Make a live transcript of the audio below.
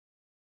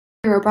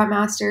Robot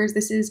Masters,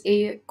 this is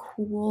a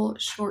cool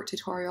short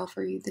tutorial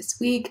for you this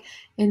week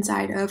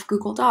inside of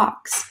Google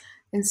Docs.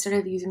 Instead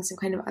of using some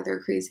kind of other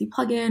crazy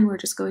plugin, we're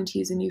just going to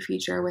use a new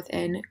feature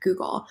within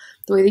Google.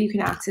 The way that you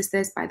can access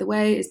this, by the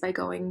way, is by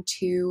going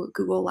to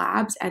Google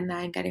Labs and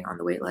then getting on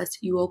the waitlist.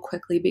 You will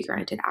quickly be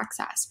granted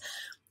access.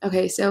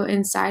 Okay, so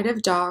inside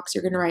of Docs,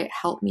 you're going to write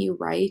 "Help me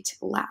write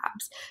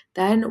labs."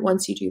 Then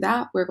once you do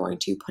that, we're going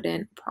to put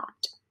in a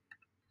prompt.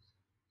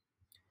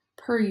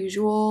 Per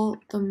usual,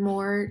 the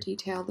more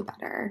detail, the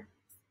better.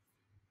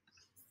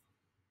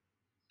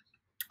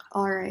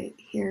 All right,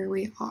 here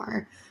we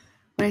are.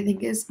 What I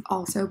think is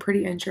also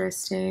pretty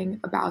interesting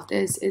about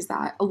this is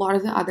that a lot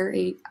of the other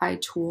AI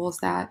tools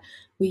that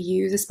we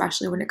use,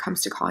 especially when it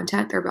comes to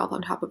content, they're built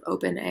on top of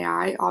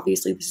OpenAI.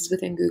 Obviously, this is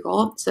within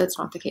Google, so that's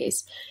not the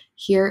case.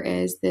 Here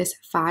is this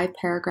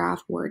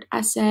 5-paragraph word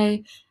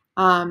essay,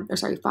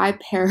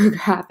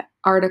 5-paragraph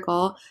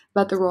article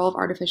about the role of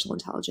artificial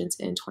intelligence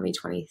in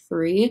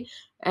 2023.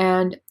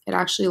 And it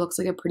actually looks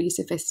like a pretty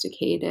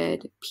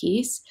sophisticated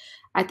piece.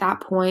 At that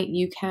point,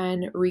 you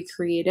can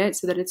recreate it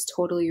so that it's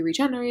totally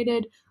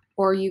regenerated,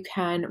 or you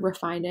can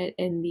refine it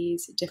in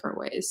these different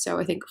ways. So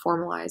I think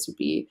formalized would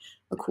be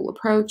a cool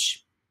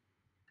approach.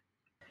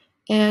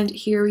 And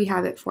here we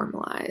have it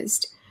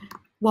formalized.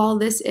 While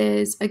this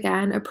is,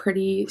 again, a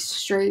pretty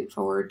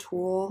straightforward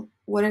tool,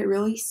 what it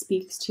really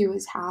speaks to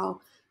is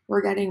how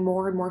we're getting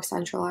more and more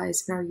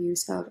centralized in our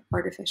use of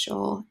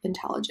artificial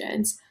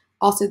intelligence.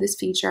 Also, this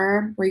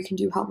feature where you can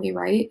do Help Me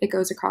Write, it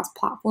goes across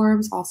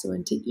platforms, also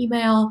into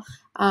email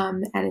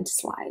and into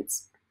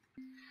slides.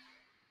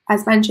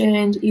 As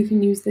mentioned, you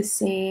can use the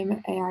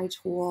same AI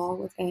tool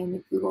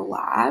within Google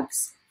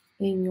Labs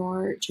in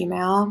your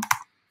Gmail.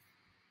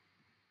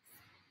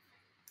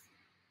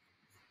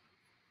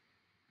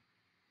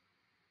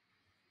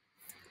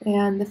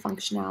 And the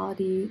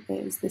functionality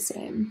is the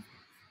same.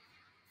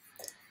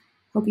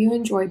 Hope you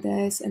enjoyed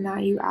this and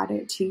that you add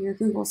it to your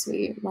Google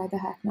Suite. Why the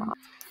heck not?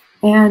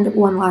 And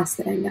one last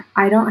thing,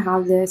 I don't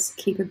have this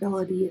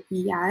capability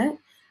yet,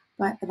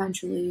 but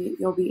eventually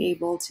you'll be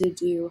able to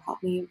do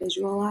Help Me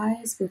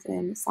Visualize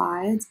within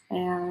slides,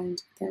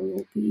 and there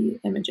will be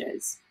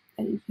images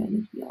that you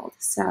can yield.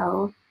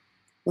 So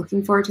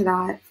looking forward to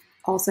that.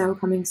 Also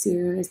coming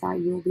soon is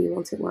that you'll be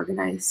able to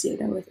organize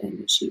data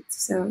within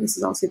sheets. So this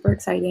is all super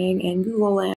exciting in Google land.